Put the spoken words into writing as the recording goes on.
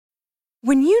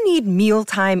When you need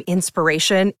mealtime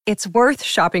inspiration, it's worth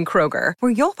shopping Kroger,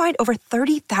 where you'll find over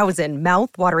 30,000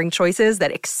 mouth-watering choices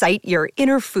that excite your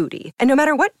inner foodie. And no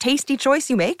matter what tasty choice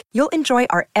you make, you'll enjoy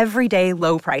our everyday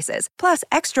low prices, plus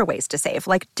extra ways to save,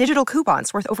 like digital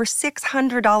coupons worth over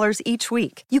 $600 each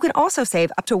week. You can also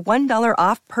save up to $1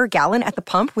 off per gallon at the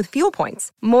pump with fuel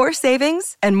points. More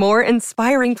savings and more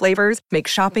inspiring flavors make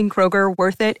shopping Kroger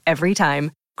worth it every time.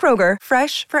 Kroger,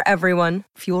 fresh for everyone.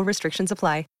 Fuel restrictions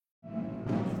apply.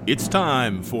 It's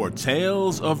time for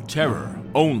Tales of Terror,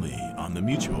 only on the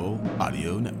Mutual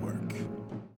Audio Network.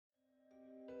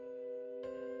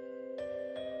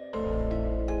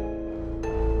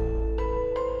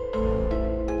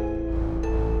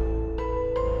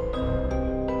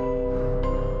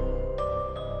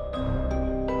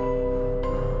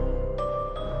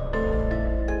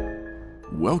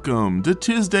 Welcome to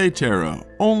Tuesday Terror,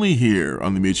 only here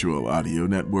on the Mutual Audio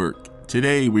Network.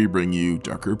 Today we bring you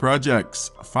Darker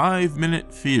Projects, 5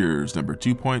 Minute Fears, number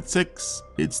 2.6,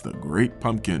 It's the Great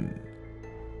Pumpkin.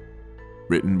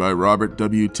 Written by Robert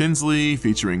W. Tinsley,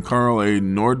 featuring Carl A.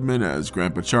 Nordman as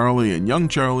Grandpa Charlie and Young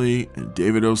Charlie, and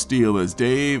David O. Steele as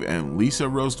Dave, and Lisa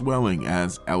Roast Welling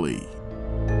as Ellie.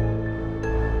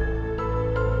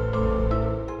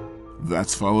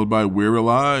 That's followed by We're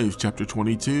Alive, Chapter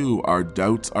 22, Our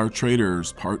Doubts Are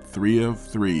Traitors, Part 3 of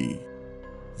 3.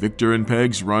 Victor and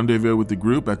Pegs rendezvous with the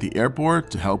group at the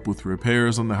airport to help with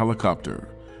repairs on the helicopter.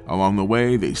 Along the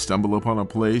way, they stumble upon a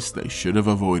place they should have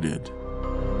avoided.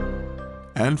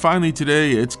 And finally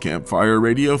today, it's Campfire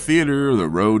Radio Theater, The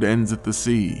Road Ends at the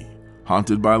Sea.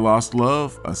 Haunted by lost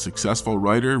love, a successful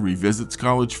writer revisits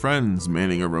college friends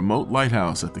manning a remote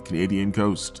lighthouse at the Canadian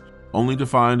coast, only to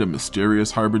find a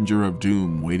mysterious harbinger of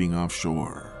doom waiting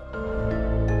offshore.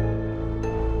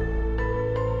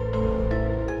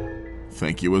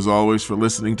 Thank you as always for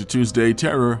listening to Tuesday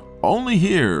Terror, only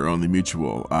here on the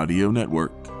Mutual Audio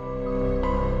Network.